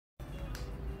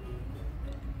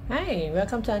Hi,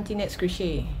 welcome to Auntie Nat's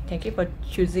Crochet. Thank you for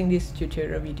choosing this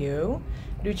tutorial video.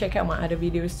 Do check out my other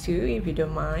videos too if you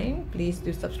don't mind. Please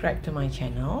do subscribe to my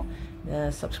channel.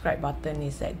 The subscribe button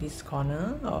is at this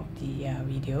corner of the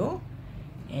video.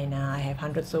 And I have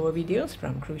hundreds over videos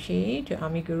from crochet to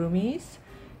amigurumis,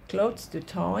 clothes to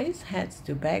toys, hats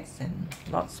to bags, and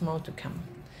lots more to come.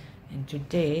 And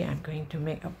today I'm going to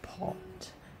make a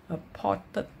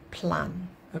potted plant,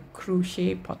 a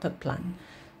crochet potted plant.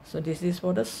 So this is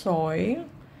for the soil,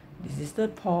 this is the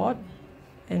pot,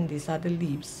 and these are the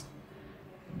leaves,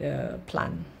 the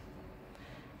plant.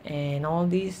 And all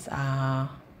these are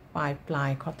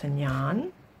 5-ply cotton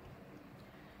yarn.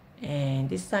 And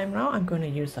this time round I'm going to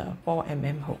use a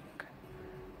 4mm hook.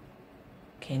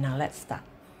 Okay, now let's start.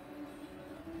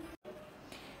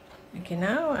 Okay,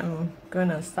 now I'm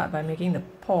gonna start by making the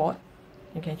pot.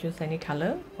 You can choose any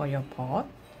color for your pot.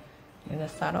 You're gonna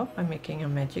start off by making a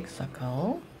magic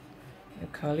circle. You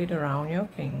curl it around your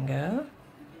finger,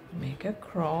 make a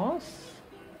cross.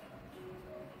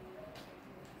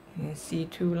 You see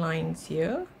 2 lines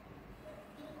here.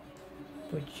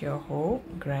 Put your hook,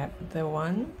 grab the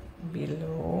one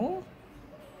below,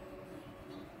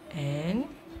 and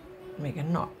make a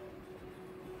knot.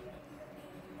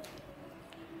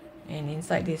 And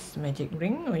inside this magic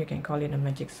ring, or you can call it a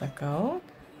magic circle,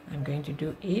 I'm going to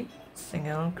do 8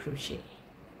 single crochet.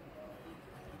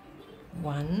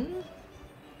 1,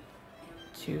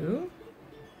 2,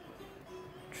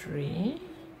 3,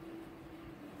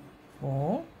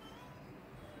 4,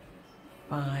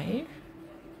 5,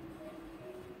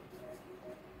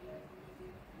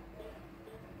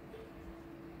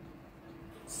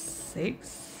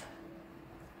 6,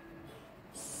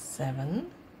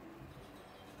 7,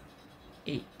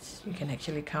 8. You can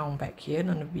actually count back here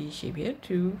on the V shape here.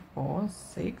 2, 4,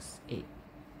 6, 8.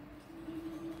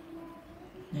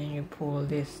 Then you pull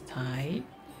this tight.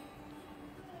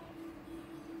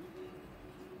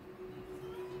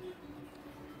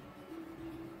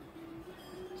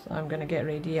 So I'm gonna get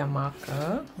ready a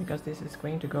marker because this is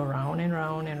going to go round and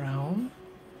round and round.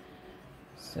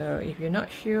 So if you're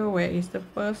not sure where is the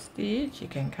first stitch, you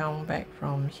can count back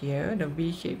from here, the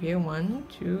V shape here. 1,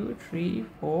 2, 3,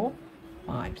 4,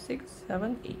 5, 6,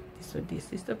 7, 8. So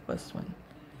this is the first one,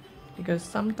 because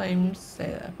sometimes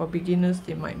for beginners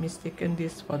they might mistaken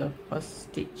this for the first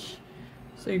stitch.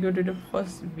 So you go to the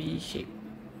first V shape,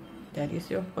 that is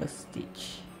your first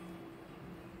stitch.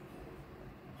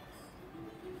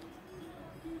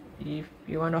 If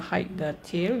you want to hide the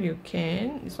tail, you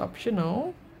can, it's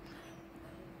optional.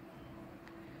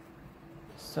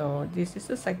 So this is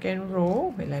the second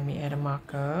row. Wait, let me add a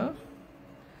marker.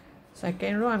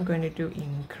 Second row I'm going to do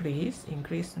increase.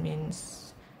 Increase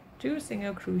means 2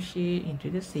 single crochet into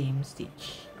the same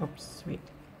stitch. Oops, wait.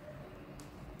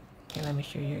 Okay, let me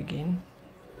show you again.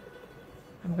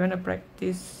 I'm going to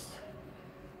practice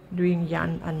doing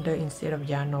yarn under instead of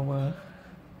yarn over.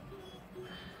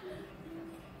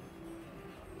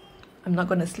 I'm not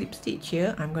going to slip stitch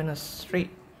here. I'm going to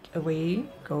straight away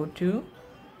go to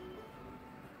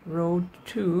row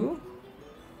 2.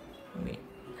 Wait.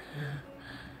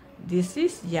 This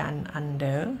is yarn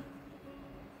under.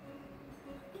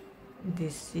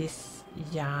 This is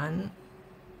yarn.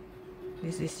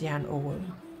 This is yarn over.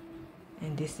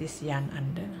 And this is yarn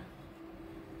under.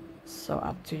 So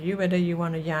up to you whether you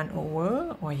want to yarn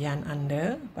over or yarn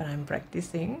under, but I'm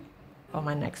practicing for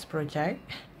my next project.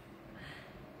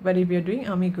 But if you're doing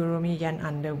amigurumi, yarn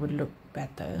under would look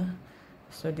better.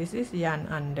 So this is yarn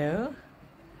under.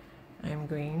 I'm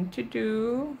going to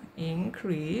do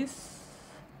increase.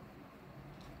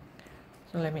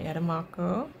 So let me add a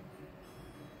marker.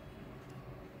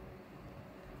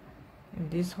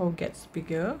 If this hole gets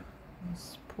bigger,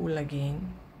 let's pull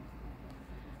again.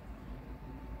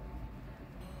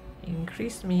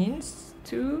 Increase means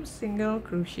 2 single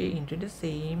crochet into the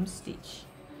same stitch.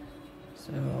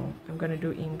 So I'm going to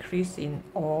do increase in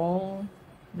all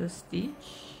the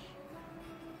stitch.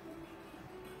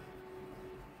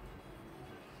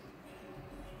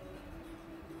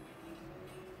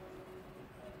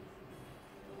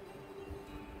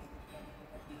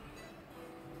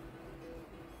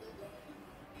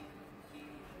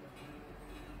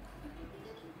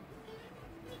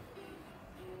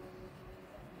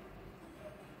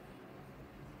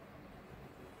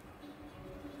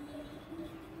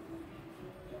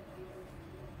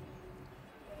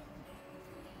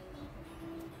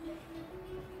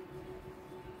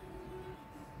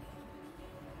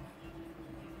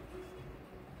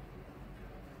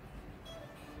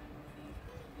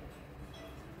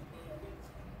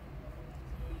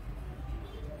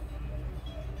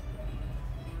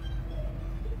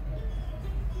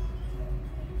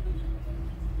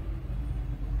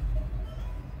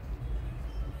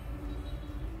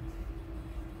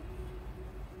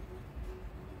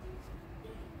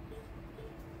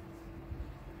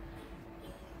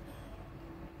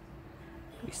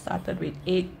 we started with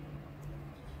 8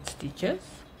 stitches.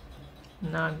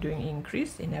 Now I'm doing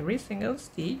increase in every single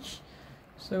stitch,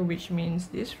 so which means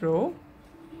this row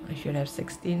I should have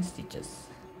 16 stitches.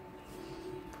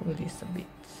 Pull this a bit.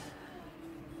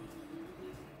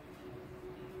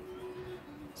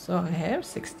 So I have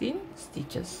 16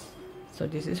 stitches. So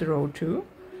this is row 2.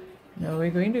 Now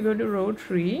we're going to go to row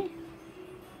 3.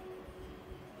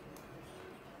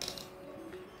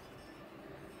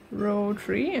 Row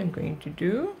 3, I'm going to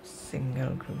do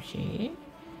single crochet.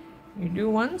 You do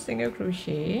 1 single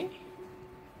crochet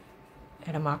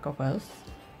at a marker first,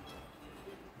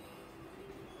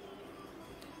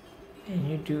 and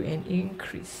you do an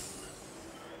increase.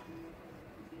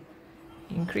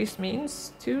 Increase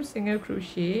means 2 single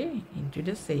crochet into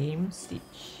the same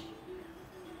stitch.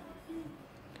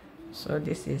 So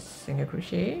this is single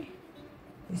crochet,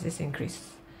 this is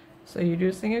increase. So you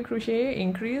do single crochet,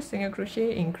 increase, single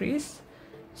crochet, increase.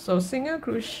 So single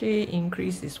crochet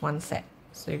increase is 1 set.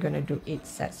 So you're going to do 8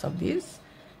 sets of this,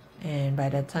 and by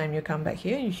the time you come back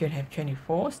here you should have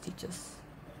 24 stitches.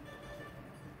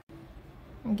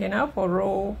 Okay, now for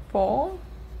row 4.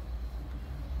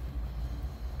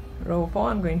 Row 4,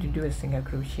 I'm going to do a single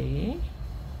crochet.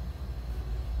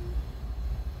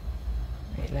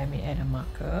 Wait, let me add a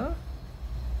marker.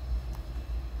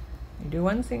 You do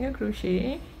 1 single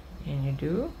crochet and you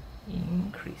do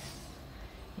increase.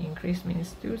 Increase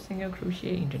means 2 single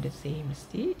crochet into the same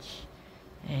stitch,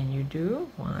 and you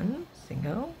do 1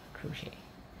 single crochet.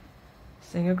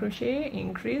 Single crochet,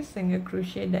 increase, single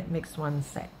crochet, that makes 1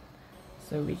 set.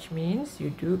 So which means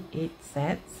you do 8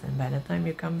 sets, and by the time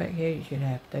you come back here you should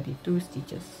have 32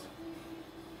 stitches.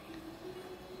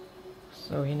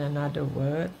 So in another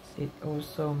words, it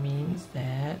also means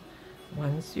that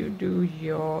once you do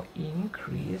your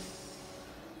increase,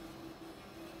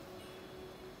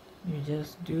 you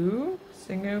just do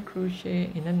single crochet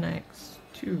in the next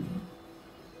 2.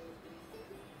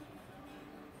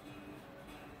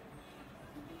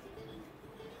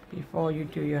 Before you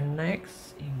do your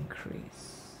next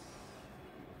increase.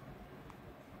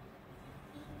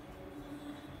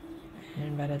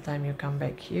 And by the time you come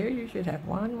back here, you should have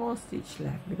 1 more stitch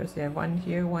left, because you have 1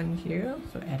 here,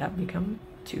 so add up become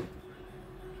 2.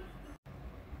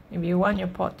 If you want your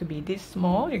pot to be this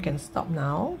small, you can stop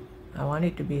now. I want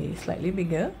it to be slightly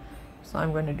bigger, so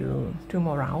I'm going to do 2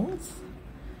 more rounds.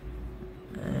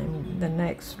 And the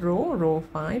next row, row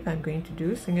 5, I'm going to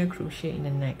do single crochet in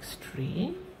the next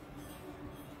 3.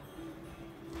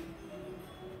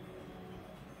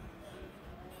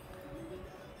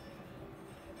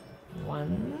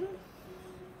 One,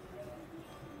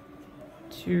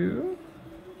 2,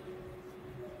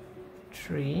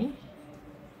 3,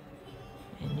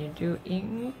 and you do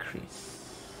increase.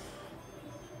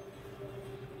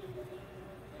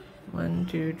 1,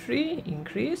 2, 3,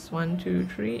 increase. 1, 2,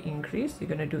 3, increase. You're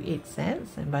going to do 8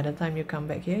 sets, and by the time you come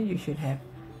back here you should have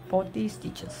 40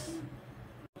 stitches.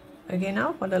 Okay,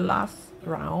 now for the last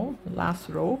round, last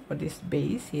row for this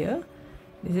base here,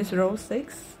 this is row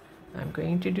 6. I'm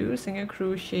going to do single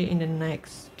crochet in the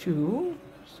next 2.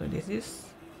 So this is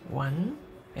 1,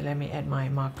 and let me add my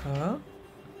marker.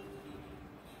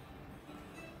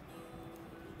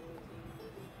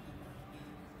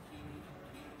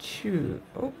 Two.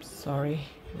 Oops, sorry,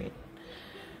 wait,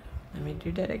 let me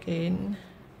do that again.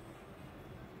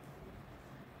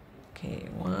 Okay,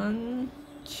 1,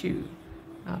 2.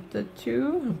 After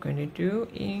 2, I'm going to do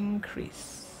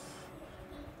increase.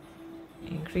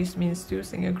 Increase means 2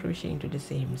 single crochet into the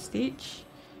same stitch,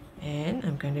 and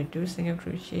I'm going to do single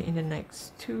crochet in the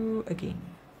next 2 again.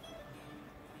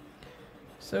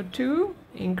 So 2,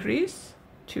 increase,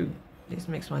 2. This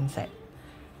makes 1 set.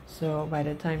 So by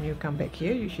the time you come back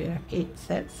here, you should have 8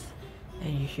 sets,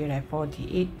 and you should have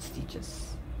 48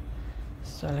 stitches.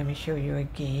 So let me show you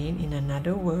again. In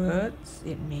another words,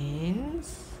 it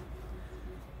means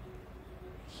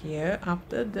here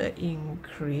after the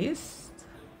increase,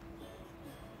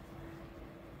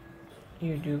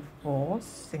 you do 4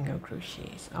 single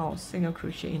crochets, or single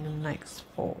crochet in the next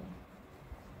 4.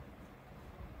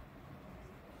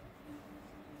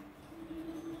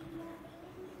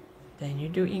 Then you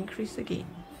do increase again.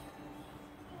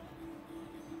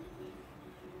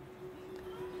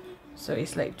 So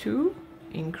it's like 2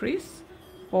 increase,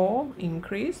 4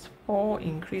 increase, 4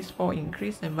 increase, 4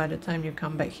 increase, and by the time you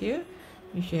come back here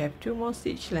you should have 2 more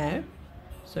stitch left.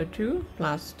 So 2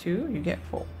 plus 2, you get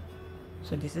 4.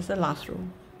 So this is the last row.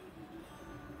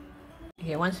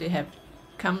 Okay, once you have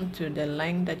come to the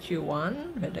length that you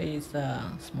want, whether it's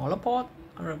a smaller pot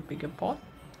or a bigger pot,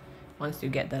 once you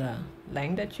get the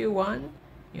length that you want,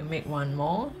 you make 1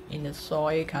 more in the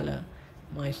soy color.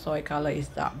 my soy color is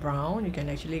dark brown, you can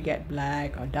actually get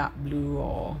black or dark blue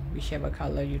or whichever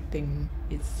color you think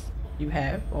you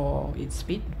have or it's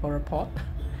fit for a pot.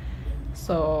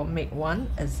 So make one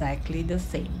exactly the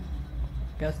same,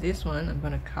 because this one I'm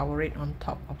going to cover it on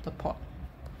top of the pot,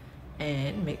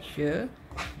 and make sure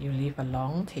you leave a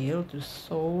long tail to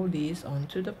sew this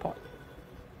onto the pot.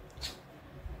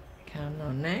 Okay,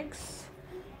 now next,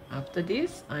 after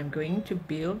this I'm going to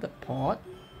build the pot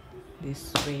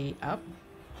this way up.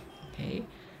 Okay,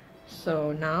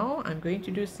 so now I'm going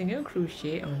to do single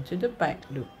crochet onto the back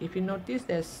loop. If you notice,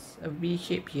 there's a V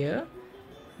shape here.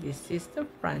 This is the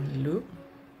front loop.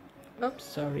 Oops,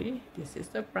 sorry, this is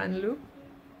the front loop,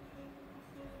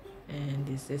 and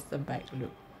this is the back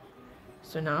loop.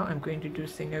 So now I'm going to do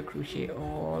single crochet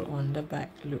all on the back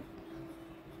loop.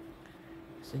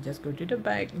 So just go to the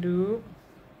back loop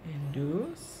and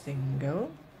do single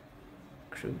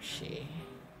crochet.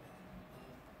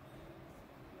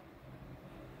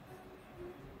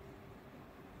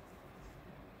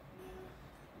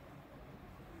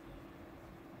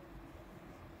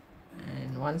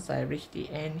 Once I reach the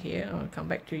end here, I'll come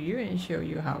back to you and show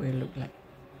you how it look like.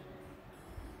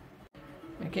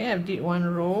 Okay, I've did one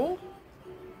row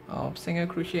of single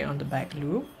crochet on the back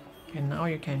loop, and now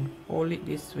you can fold it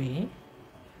this way,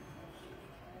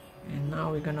 and now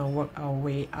we're gonna work our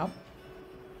way up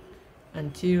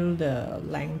until the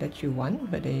length that you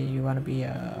want, whether you want to be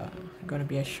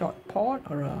a short pot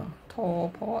or a tall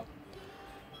pot.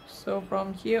 So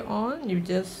from here on, you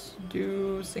just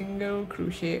do single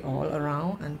crochet all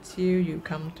around until you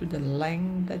come to the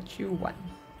length that you want.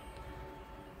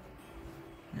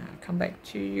 Now I'll come back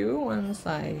to you once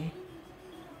I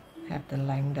have the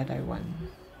length that I want,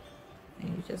 and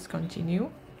you just continue.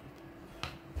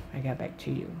 I get back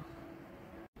to you.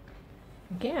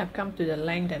 Okay, I've come to the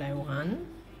length that I want,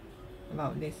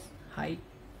 about this height.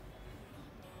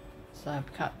 So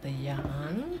I've cut the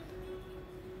yarn.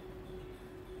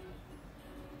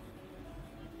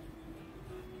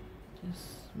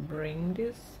 Just bring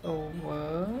this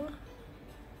over.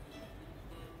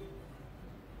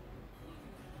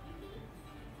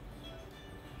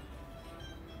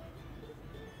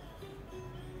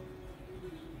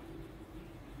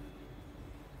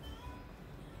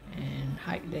 And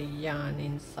hide the yarn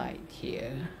inside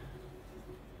here.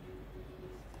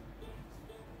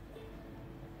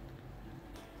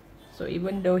 So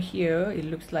even though here it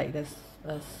looks like there's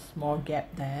a small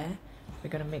gap there,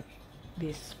 we're gonna make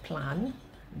this plant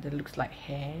that looks like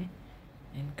hair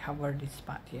and cover this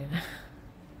part here.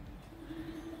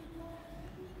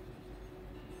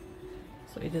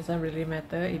 So it doesn't really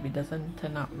matter if it doesn't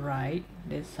turn out right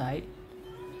this side,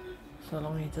 so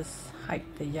long as you just hide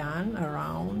the yarn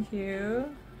around here,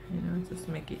 you know, just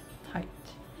make it tight.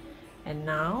 And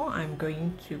now I'm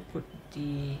going to put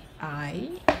the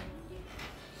eye.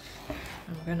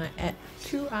 I'm gonna add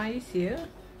 2 eyes here.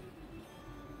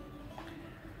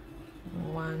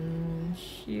 One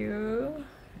here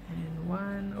and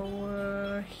one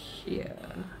over here.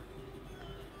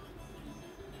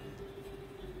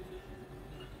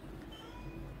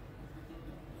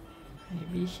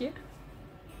 Maybe here,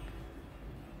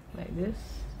 like this.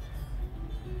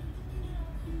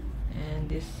 And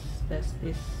there's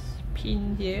this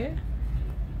pin here.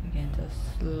 You can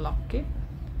just lock it.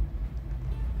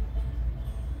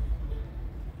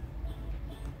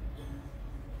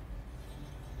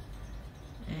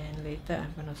 Later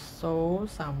I'm gonna sew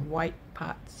some white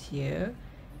parts here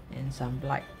and some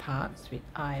black parts with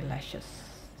eyelashes.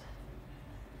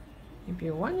 If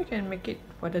you want, you can make it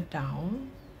further down.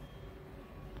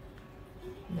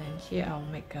 Then here I'll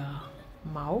make a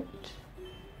mouth,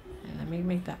 and let me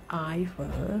make the eye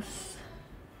first.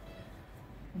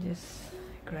 Just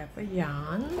grab a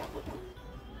yarn,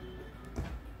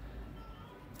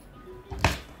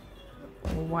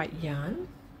 white yarn.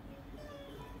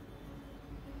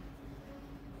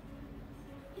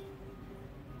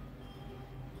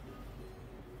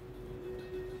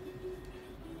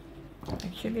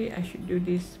 Actually, I should do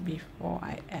this before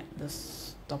I add the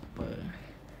stopper.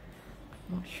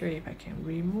 Not sure if I can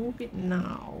remove it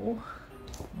now.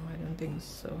 No, I don't think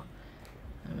so.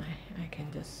 I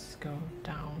can just go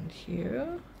down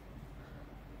here.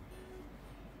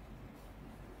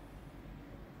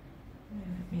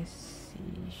 Let me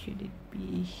see, should it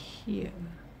be here?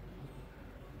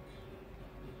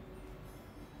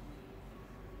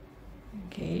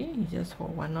 Okay, you just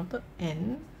hold one of the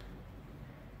end.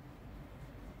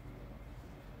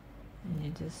 And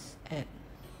you just add,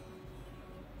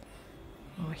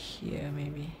 or here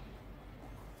maybe.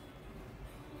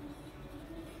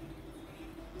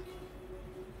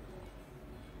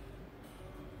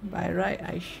 By right,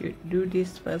 I should do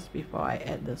this first before I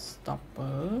add the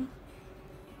stopper.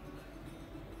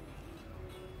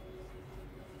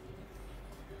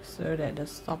 So that the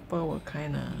stopper will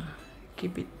kind of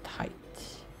keep it tight,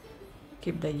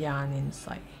 keep the yarn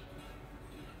inside,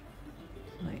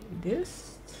 like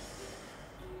this.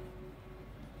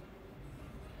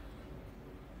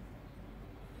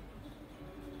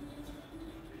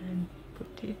 And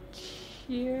put it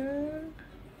here.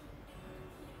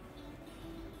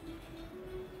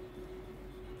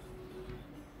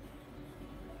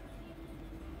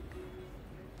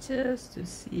 Just to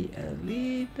see a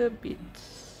little bit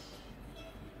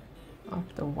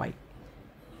of the white.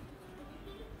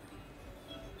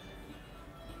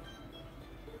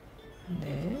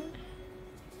 There.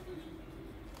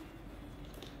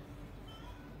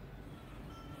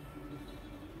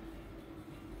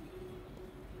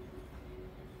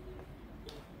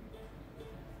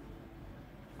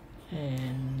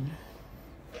 And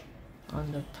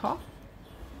on the top,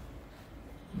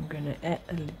 I'm gonna add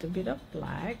a little bit of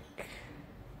black.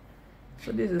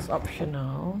 So this is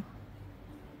optional.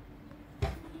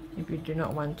 If you do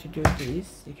not want to do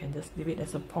this, you can just leave it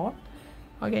as a pot.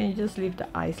 Or can you just leave the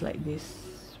eyes like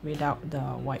this without the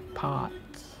white part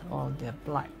or the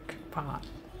black part.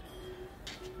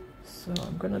 So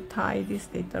I'm gonna tie this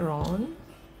later on.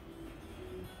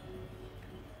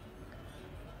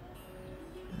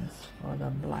 As for the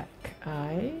black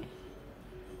eye,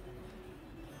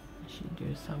 I should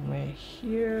do somewhere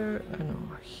here,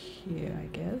 no, here I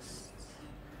guess.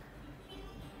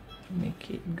 Make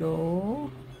it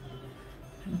go.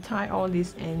 And tie all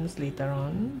these ends later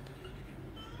on.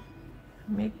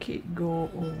 Make it go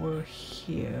over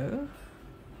here.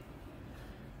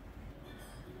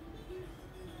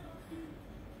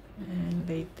 And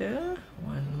later,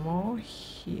 one more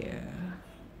here.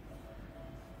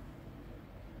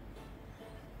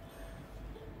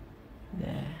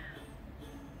 There.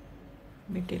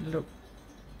 Make it look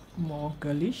more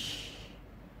girlish.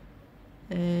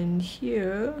 And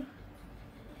here,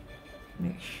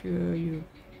 make sure you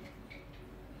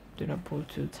do not pull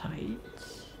too tight.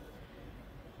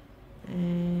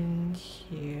 And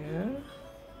here,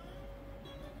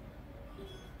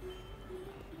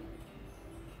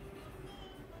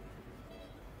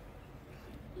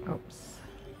 oops,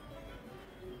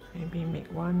 maybe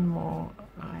make one more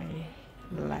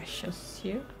eyelashes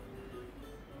here,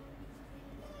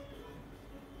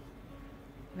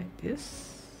 like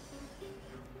this.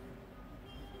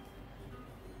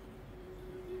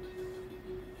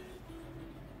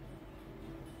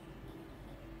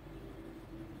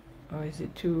 Or is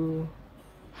it too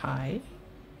high?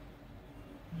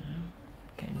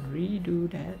 Can redo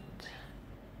that.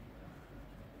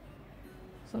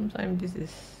 Sometimes this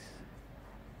is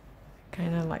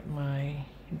kind of like my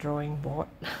drawing board.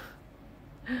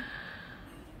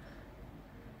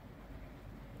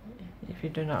 If you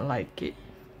do not like it,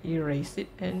 erase it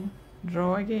and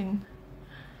draw again.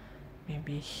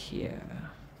 Maybe here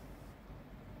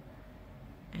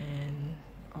and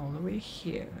all the way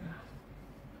here.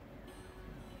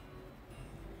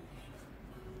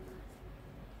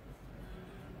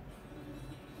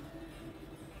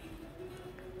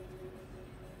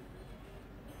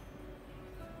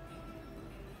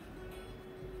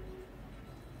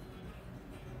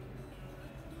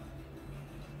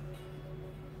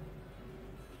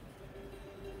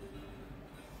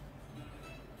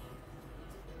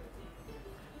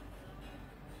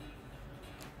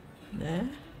 There.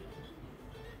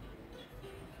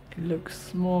 It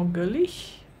looks more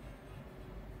girlish.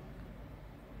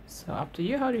 So up to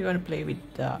you how do you want to play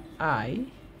with the eye.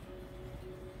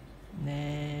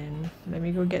 Then let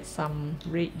me go get some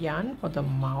red yarn for the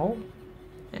mouth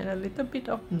and a little bit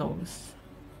of nose.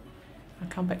 I'll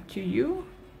come back to you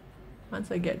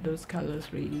once I get those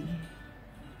colors ready.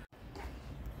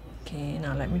 Okay,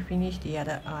 now let me finish the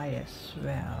other eye as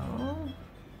well.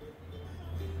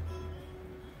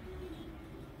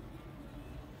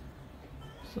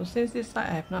 So since this side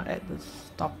I have not added the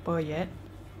stopper yet,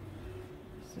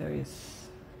 so it's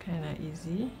kind of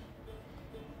easy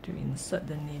to insert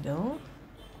the needle.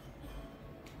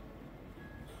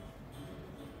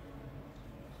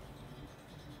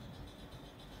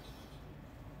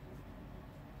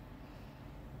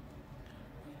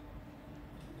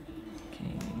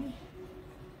 Okay,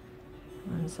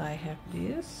 once I have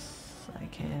this, I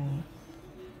can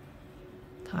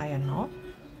tie a knot.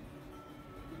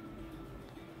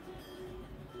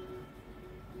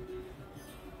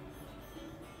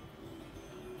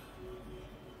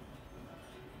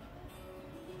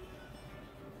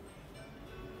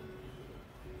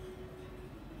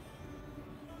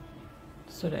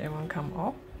 So that it won't come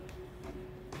off.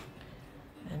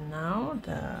 now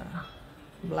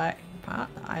the black part,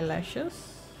 the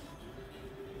eyelashes.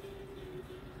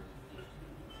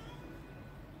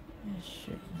 It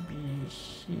should be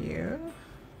here.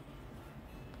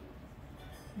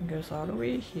 It goes all the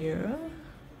way here.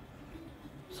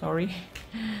 Sorry.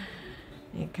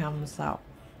 It comes out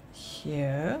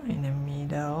here in the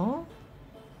middle.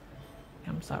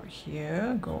 Comes out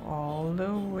here, go all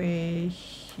the way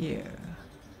here.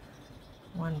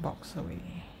 One box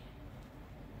away.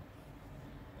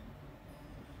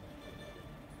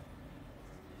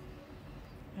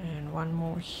 And one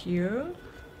more here.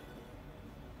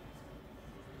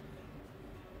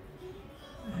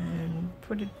 And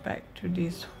put it back to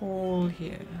this hole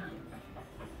here.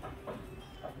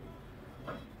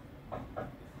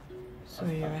 So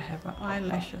you have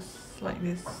eyelashes like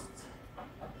this.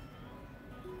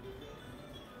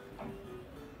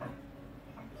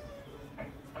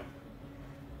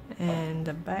 And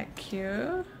the back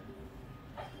here,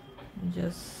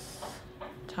 just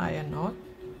tie a knot.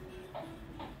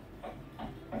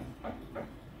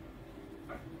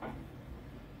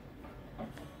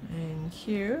 And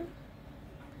here,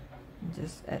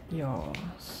 just add your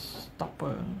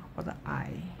stopper for the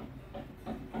eye.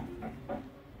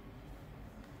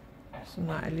 So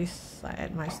now at least I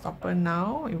add my stopper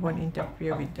now, it won't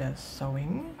interfere with the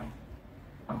sewing.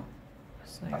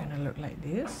 So it's gonna look like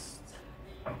this.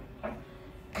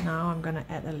 Now I'm gonna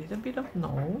add a little bit of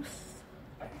nose.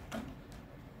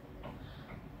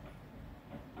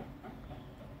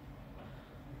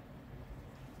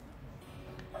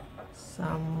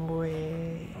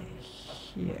 Somewhere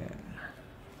here.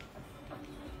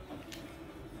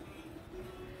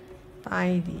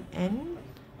 Tie the end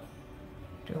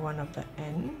to one of the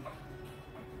end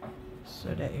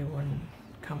so that it won't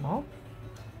come off.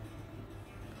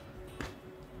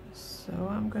 So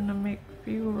I'm gonna make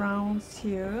few rounds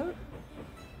here.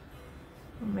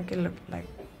 Make it look like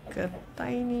a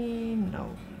tiny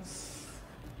nose,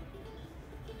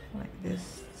 like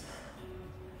this.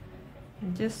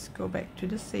 And just go back to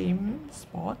the same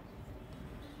spot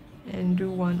and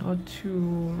do 1 or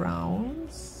 2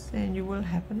 rounds and you will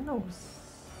have a nose.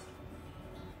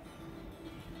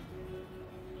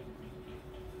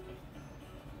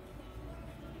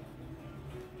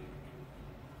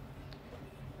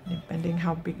 Depending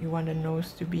how big you want the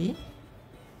nose to be.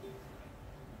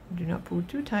 Do not pull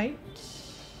too tight.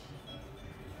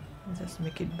 Just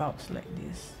make it bounce like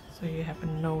this. So you have a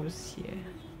nose here.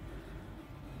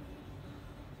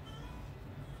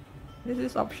 This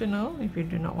is optional. If you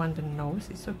do not want the nose,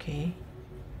 it's okay.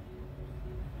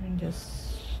 And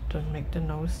just don't make the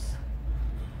nose.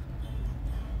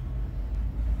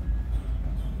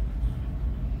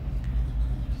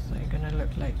 So you're gonna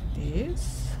look like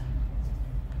this.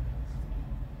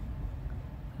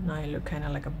 Now I look kind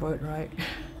of like a bird, right?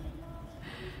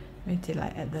 Wait till I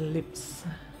add the lips.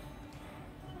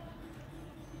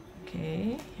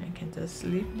 Okay, I can just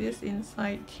slip this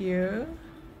inside here.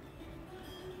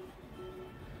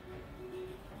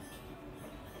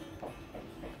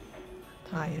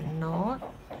 Tie a knot.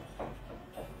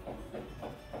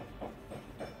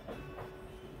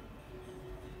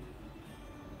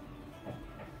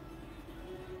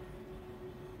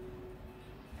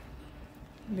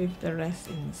 Leave the rest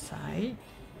inside.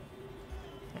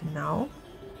 And now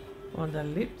for the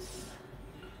lips,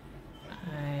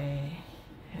 I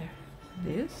have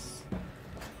this.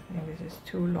 And this is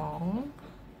too long.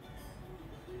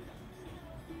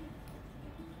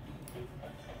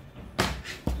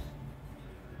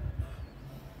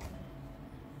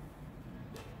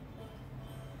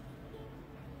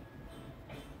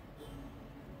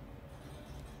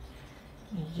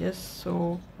 Just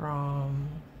sew from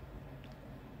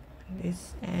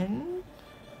this end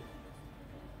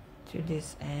to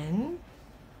this end,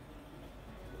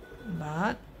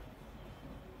 but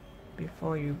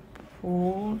before you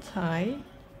pull tight,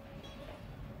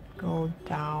 go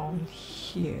down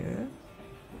here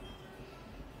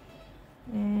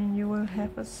and you will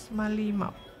have a smiley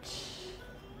mouth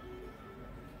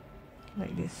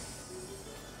like this.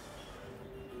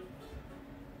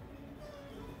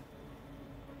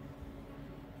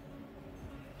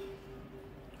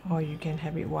 Or you can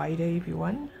have it wider if you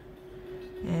want.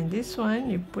 And this one,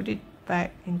 you put it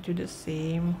back into the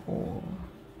same hole.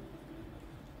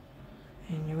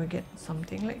 And you will get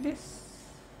something like this.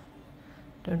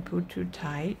 Don't pull too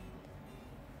tight.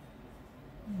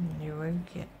 And you will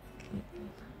get it.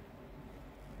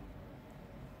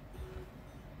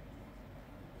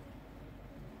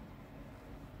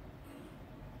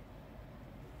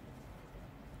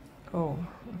 Oh,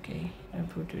 okay, don't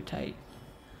pull too tight.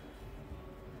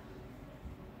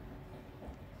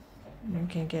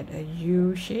 can get a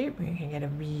U shape, you can get a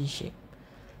V shape.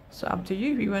 So up to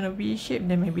you. If you want a V shape,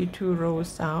 then maybe 2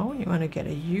 rows down. You want to get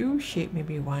a U shape,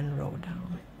 maybe 1 row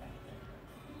down.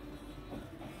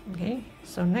 Okay,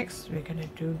 so next we're gonna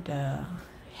do the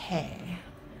hair.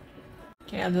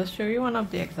 Okay, I'll just show you one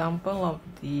of the example of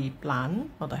the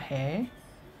plant or the hair.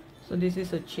 So this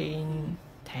is a chain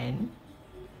 10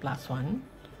 plus 1.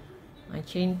 I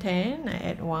chain 10, I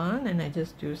add 1, and I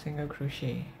just do single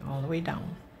crochet all the way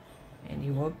down, and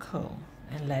it will curl,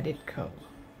 and let it curl.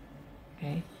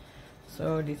 Okay,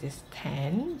 so this is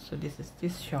 10, so this is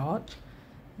this short,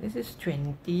 this is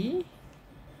 20.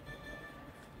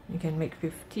 You can make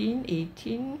 15,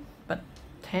 18, but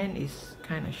 10 is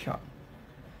kind of short.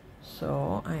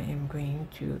 So I am going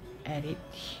to add it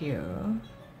here.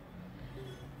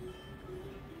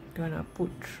 Gonna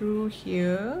put through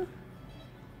here.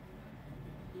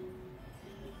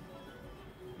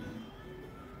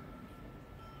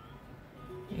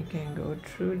 You can go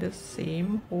through the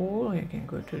same hole, you can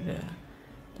go to the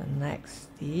next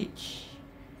stitch.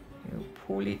 You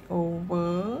pull it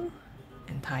over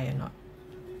and tie a knot,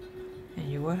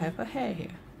 and you will have a hair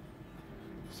here.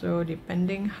 So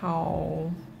depending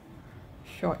how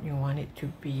short you want it to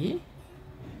be,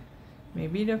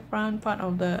 maybe the front part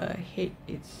of the head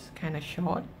is kind of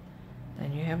short,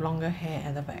 then you have longer hair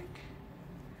at the back.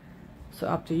 So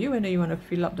up to you whether you want to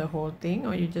fill up the whole thing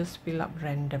or you just fill up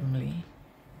randomly.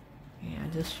 Okay,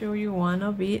 I'll just show you one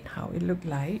of it, how it look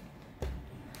like.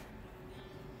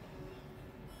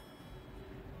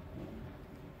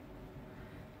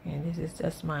 And this is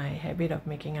just my habit of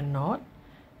making a knot.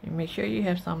 You make sure you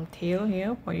have some tail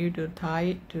here for you to tie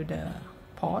it to the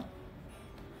pot.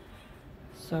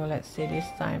 So let's say this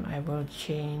time I will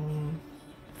chain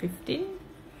 15.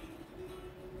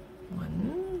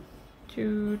 1,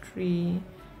 2, 3,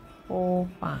 4,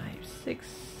 5, 6,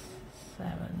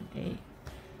 7, 8,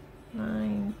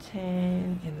 9,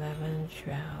 10, 11,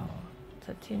 12,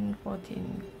 13,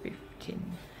 14,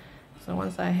 15. So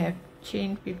once I have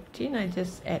chain 15, I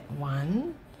just add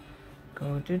 1,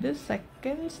 go to the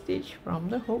second stitch from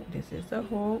the hook. This is the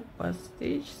hook, first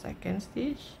stitch, second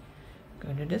stitch,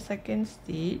 go to the second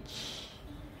stitch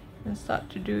and start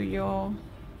to do your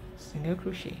single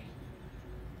crochet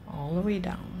all the way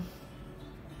down.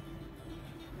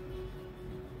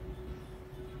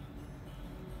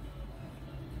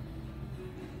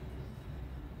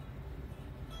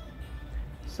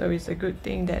 So it's a good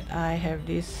thing that I have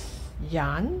this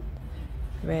yarn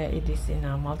where it is in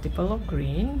a multiple of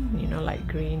green, you know, like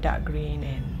green, dark green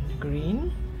and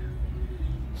green.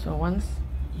 So once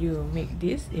you make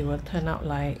this, it will turn out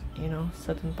like, you know,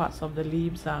 certain parts of the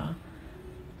leaves are,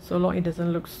 so long it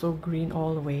doesn't look so green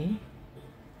all the way.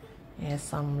 It has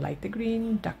some lighter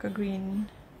green, darker green.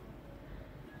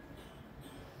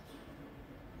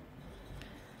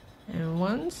 And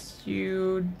once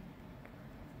you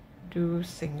do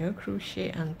single crochet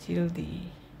until the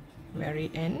very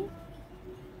end,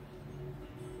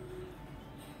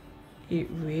 it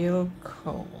will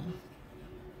curl.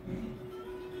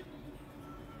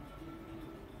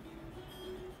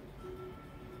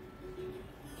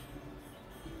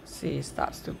 See, it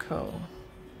starts to curl.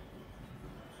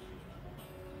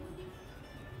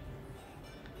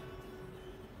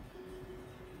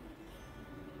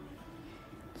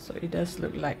 So it does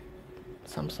look like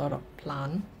some sort of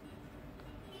plant.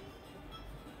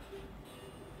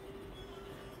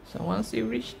 So once you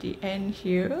reach the end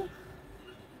here,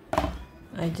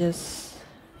 I just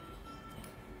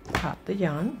cut the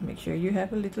yarn, make sure you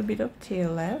have a little bit of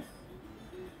tail left,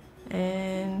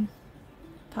 and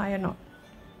tie a knot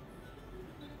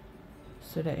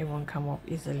so that it won't come off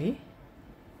easily.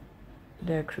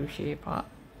 The crochet part,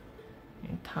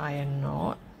 and tie a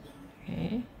knot,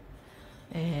 okay,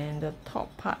 and the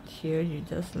top part here you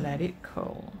just let it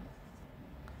curl,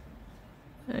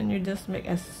 and you just make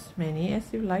as many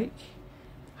as you like,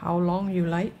 how long you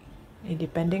like, and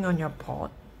depending on your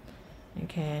pot. You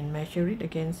can measure it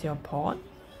against your pot.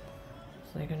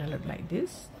 So it's gonna look like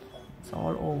this. It's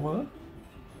all over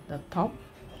the top.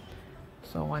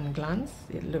 So one glance,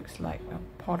 it looks like a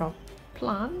pot of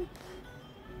plant,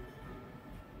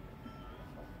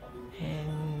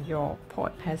 and your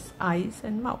pot has eyes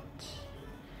and mouth.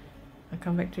 I'll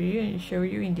come back to you and show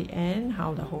you in the end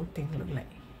how the whole thing look like.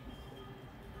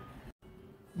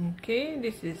 Okay,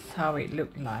 this is how it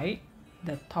looked like.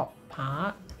 The top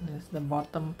part, this is the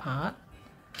bottom part.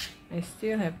 I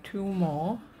still have 2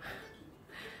 more.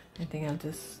 I think I'll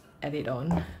just add it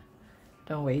on,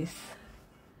 don't waste.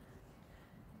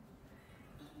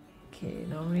 Okay,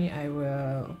 normally I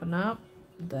will open up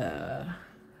the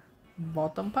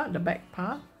bottom part, the back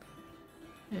part,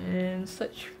 and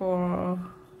search for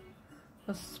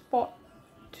a spot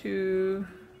to,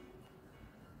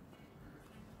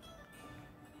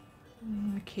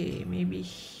 okay, maybe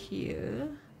here.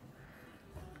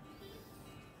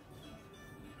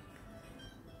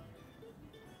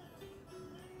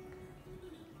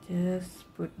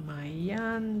 Just put my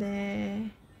yarn there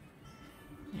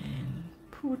and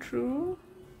pull through.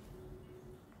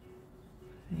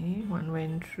 See, one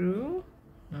went through,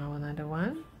 now another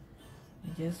one.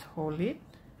 I just hold it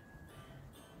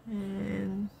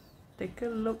and take a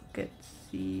look at,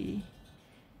 see,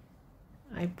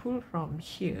 I pull from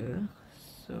here,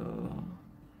 so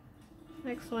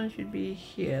next one should be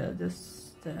here,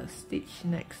 just the stitch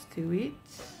next to it,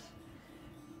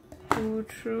 pull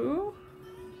through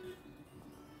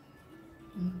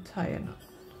and tie a knot.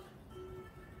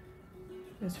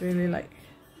 It's really like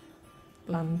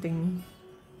planting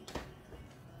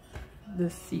the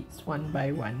seeds one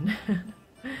by one.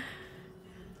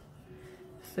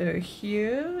 So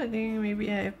here, I think maybe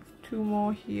I have two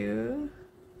more here.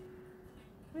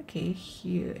 Okay,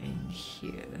 here and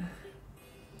here.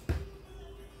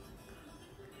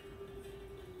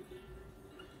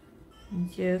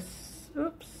 Just,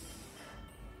 oops,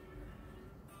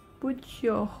 put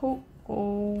your hook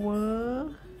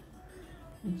over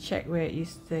and check where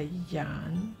is the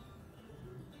yarn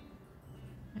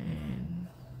and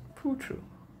pull through.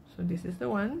 So this is the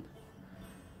one,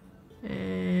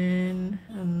 and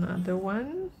another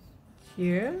one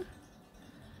here.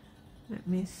 Let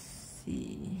me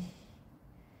see.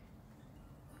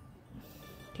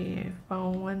 Okay, I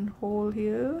found one hole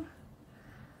here.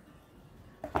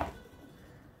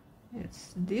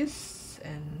 It's this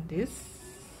and this.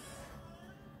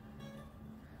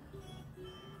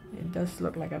 It does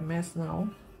look like a mess now.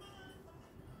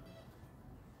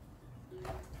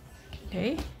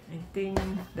 Okay, I think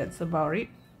that's about it.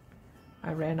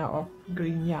 I ran out of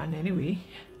green yarn anyway.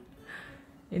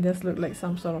 It does look like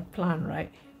some sort of plant,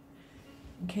 right?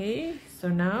 Okay, so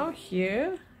now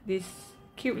here, this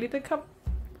cute little cup,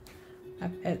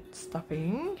 I've added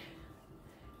stuffing.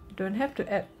 You don't have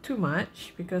to add too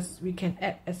much because we can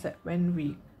add except when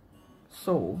we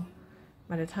sew.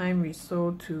 By the time we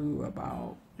sew to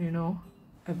about, you know,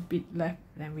 a bit left,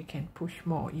 then we can push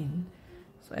more in.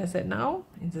 So as at now,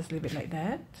 you just leave it like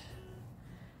that.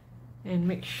 And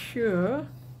make sure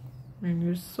when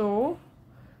you sew,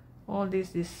 all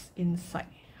this is inside,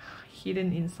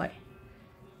 hidden inside.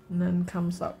 None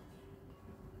comes out.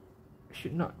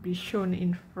 Should not be shown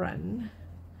in front.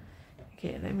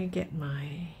 Okay, let me get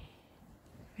my,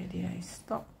 where did I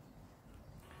stop?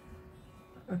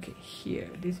 Okay, here,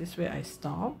 this is where I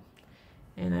stop.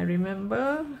 And I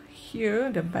remember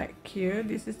here, the back here,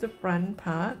 this is the front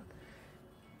part.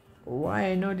 Why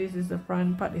I know this is the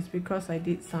front part is because I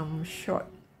did some short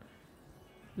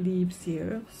leaves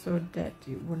here so that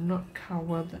it will not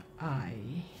cover the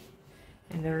eye.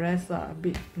 And the rest are a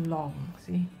bit long,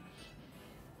 see?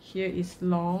 Here is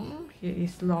long, here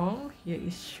is long, here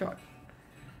is short.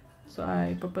 So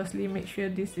I purposely make sure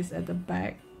this is at the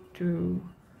back to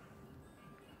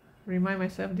remind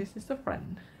myself this is the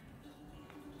front.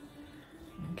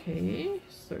 Okay,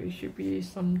 so it should be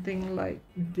something like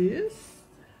this.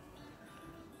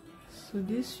 So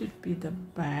this should be the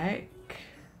back.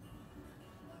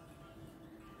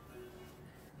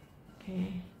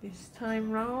 Okay, this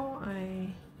time round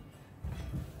I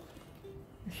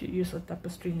should use a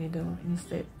tapestry needle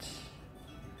instead.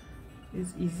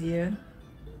 It's easier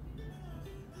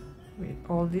with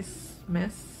all this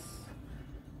mess.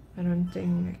 I don't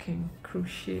think I can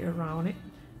crochet around it.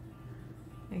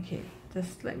 Okay,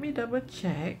 just let me double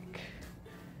check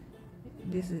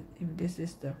this is, if this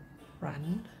is the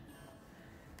front.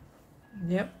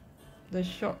 Yep, the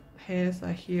short hairs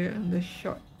are here and the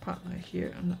short part are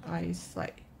here on the eye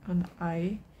side, on the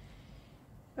eye.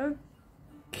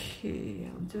 Okay,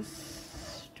 I'll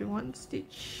just do one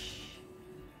stitch.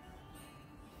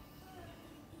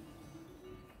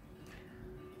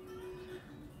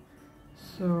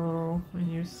 So when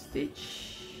you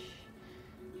stitch,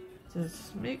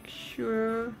 just make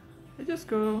sure I just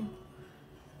go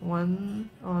one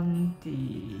on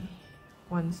the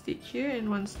one stitch here and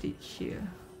one stitch here.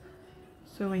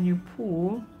 So when you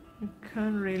pull, you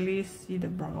can't really see the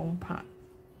brown part.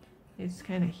 It's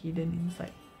kind of hidden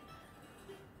inside.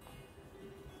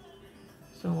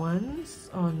 So once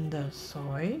on the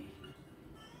soy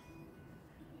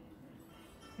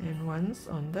and once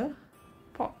on the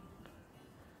pot.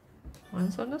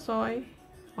 Once on the soy,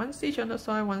 one stitch on the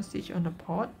soy, one stitch on the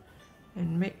pot,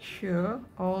 and make sure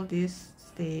all this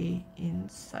stay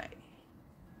inside.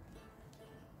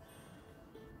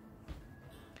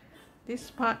 this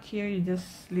part here, you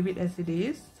just leave it as it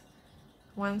is.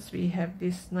 Once we have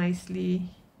this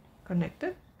nicely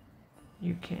connected,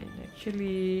 you can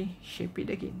actually shape it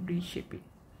again, reshape it,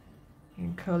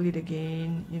 and curl it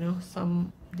again. You know,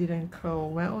 some didn't curl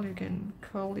well, you can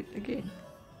curl it again.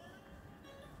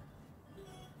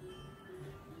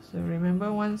 So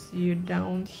remember, once you're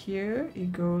down here,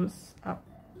 it goes up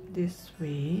this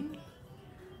way.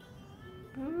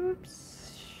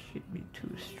 Oops, should be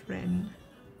 2 strands.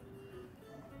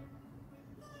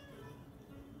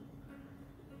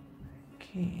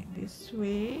 Okay, this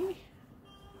way,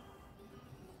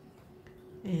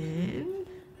 and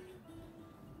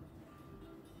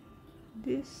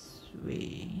this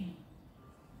way.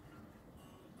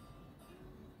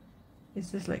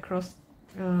 It's just like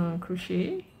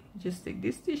crochet. Just take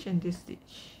this stitch and this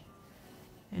stitch,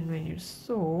 and when you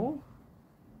sew,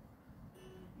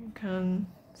 you can't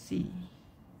see.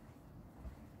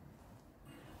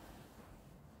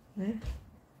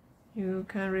 You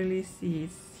can't really see,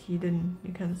 it's hidden.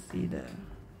 You can't see the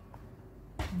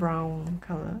brown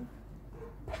color.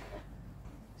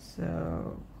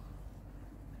 So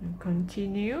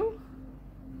continue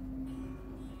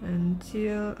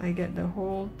until I get the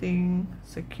whole thing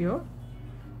secure.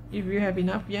 If you have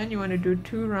enough yarn, you want to do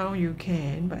 2 rounds, you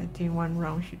can, but I think 1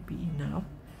 round should be enough.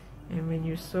 And when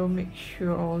you sew, make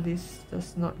sure all this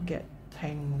does not get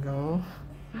tangled.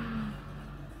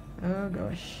 Oh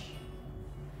gosh.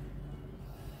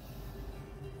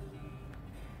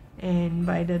 And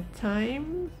by the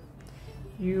time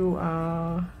you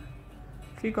are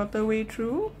 3/4 way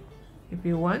through, if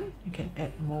you want, you can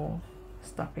add more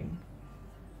stuffing.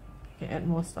 You can add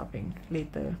more stuffing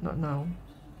later, not now.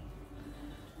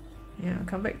 Yeah, I'll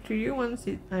come back to you once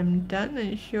I'm done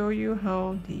and show you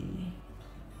how the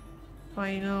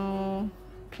final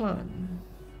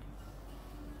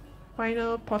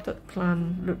potted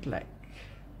plant look like.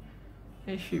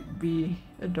 It should be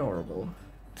adorable.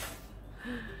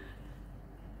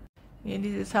 And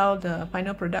this is how the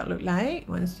final product look like.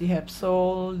 Once you have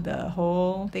sold the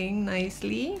whole thing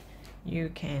nicely, you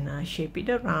can shape it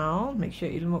around. Make sure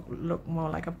it look more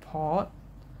like a pot.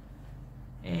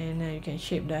 And you can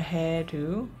shape the hair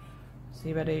too.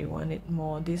 See whether you want it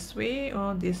more this way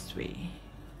or this way.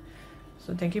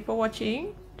 So thank you for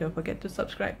watching. Don't forget to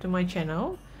subscribe to my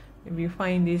channel. If you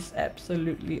find this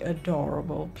absolutely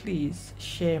adorable, please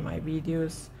share my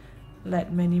videos.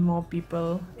 Let many more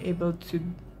people able to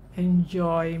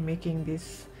enjoy making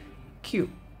this cute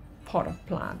pot of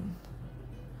plant.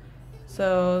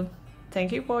 So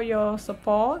thank you for your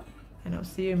support, and I'll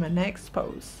see you in my next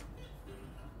post.